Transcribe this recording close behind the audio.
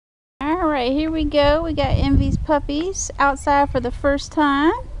Alright, here we go. We got Envy's puppies outside for the first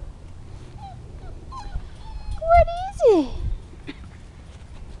time. What is it?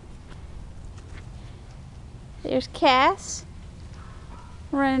 There's Cass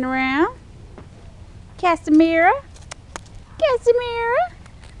running around. Casimira.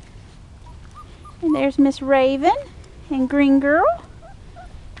 And there's Miss Raven and Green Girl.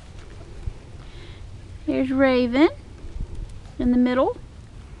 There's Raven in the middle.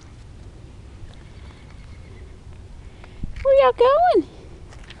 Where y'all going?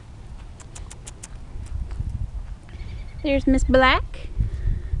 There's Miss Black.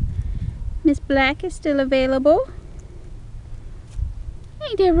 Miss Black is still available.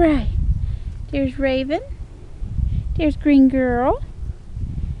 Ain't that right? There's Raven. There's Green Girl.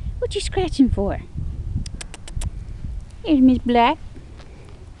 What you scratching for? Here's Miss Black.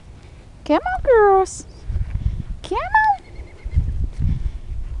 Come on, girls. Come on.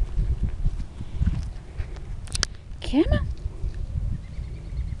 Come on.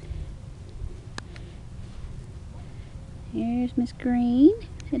 Here's Miss Green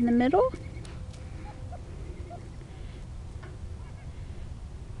in the middle.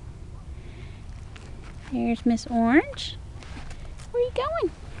 Here's Miss Orange. Where are you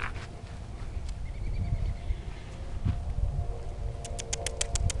going?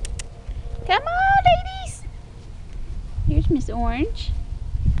 Come on, ladies. Here's Miss Orange.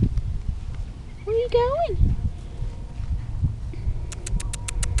 Where are you going?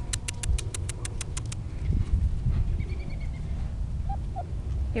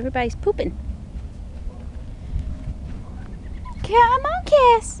 Everybody's pooping. Come on,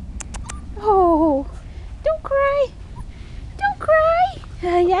 Cass. Oh, don't cry. Don't cry.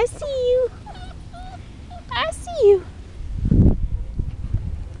 I see you. I see you.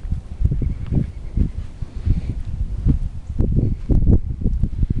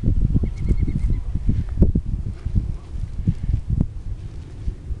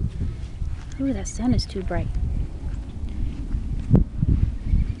 Ooh, that sun is too bright.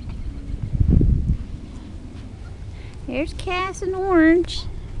 There's Cass and Orange.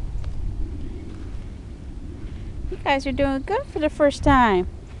 You guys are doing good for the first time.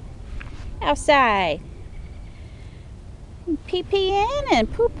 Outside. Pee-peeing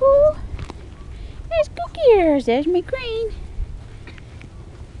and poo-poo. There's Gookie Ears. There's me Green.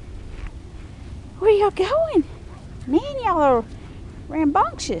 Where y'all going? Man, y'all are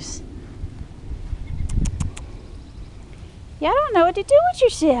rambunctious. Y'all don't know what to do with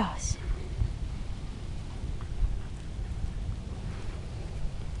yourselves.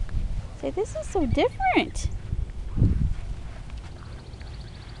 Say, this is so different.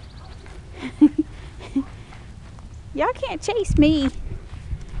 Y'all can't chase me.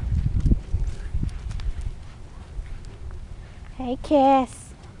 Hey,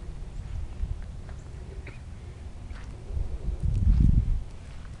 Cass.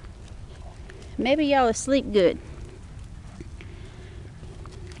 Maybe y'all asleep good.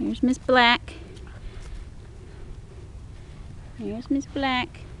 Here's Miss Black. Here's Miss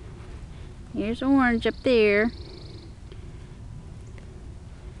Black. Here's Orange up there.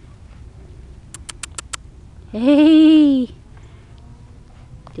 Hey!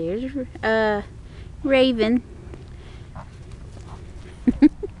 There's Raven.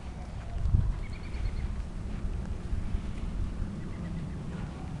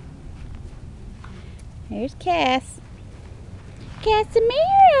 There's Cass.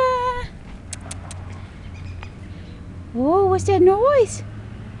 Casimira! Whoa, what's that noise?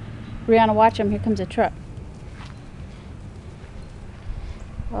 Brianna, watch him. Here comes a truck.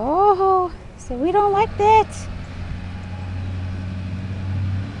 Oh, so we don't like that.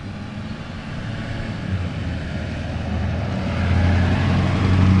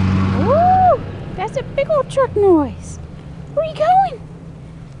 Woo! That's a big old truck noise. Where are you going?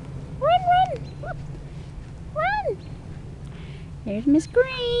 Run, run. Run. There's Miss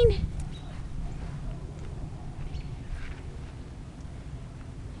Green.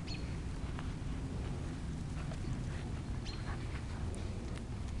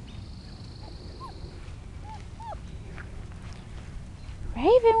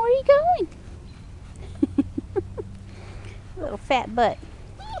 Raven, where are you going? Little fat butt.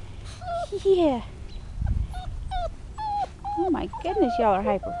 Yeah. Oh my goodness, y'all are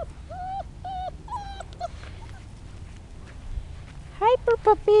hyper. Hyper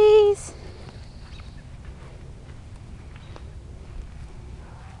puppies.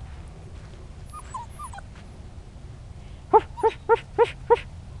 Where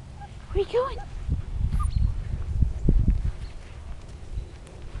are you going?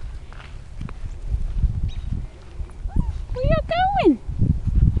 Where you going?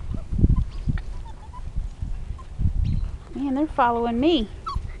 they're following me.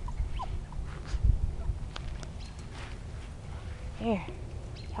 There.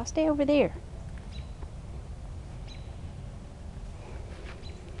 Y'all stay over there.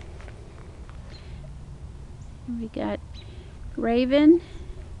 We got Raven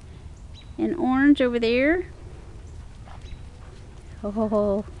and Orange over there.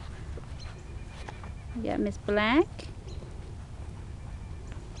 Oh, we got Miss Black.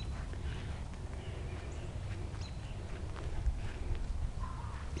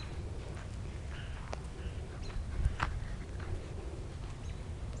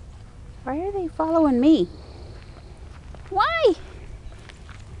 Why are they following me? Why?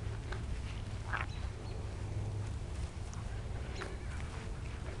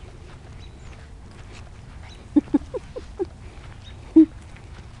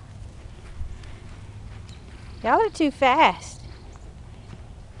 Y'all are too fast.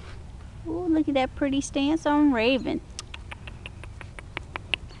 Ooh, look at that pretty stance on Raven.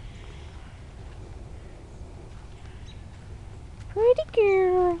 Pretty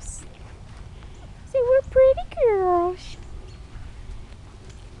girls. See, we're pretty girls.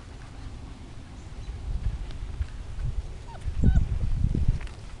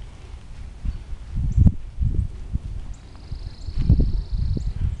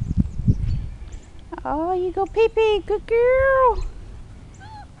 Oh, you go pee-pee. Good girl.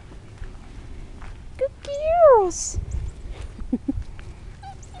 Good girls.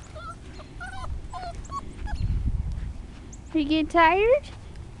 Are you getting tired?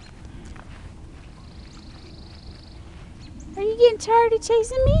 Are you getting tired of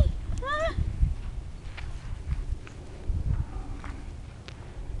chasing me? Huh?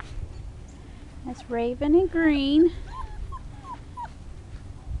 That's Raven and Green.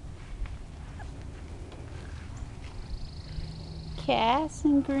 Cass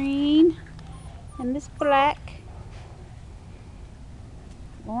and Green. And Miss Black.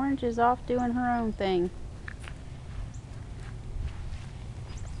 Orange is off doing her own thing.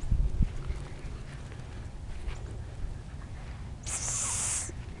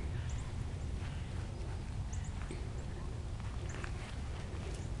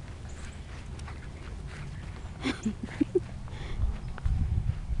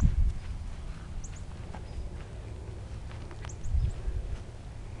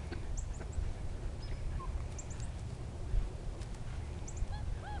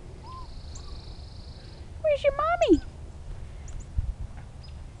 Where's your mommy?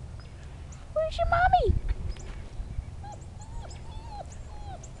 Where's your mommy?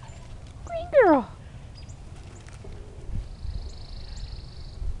 Green girl.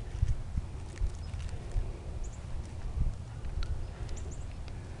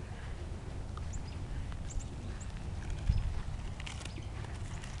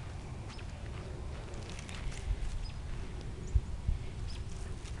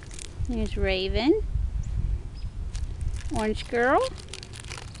 There's Raven, Orange Girl,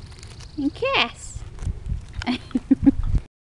 and Cass.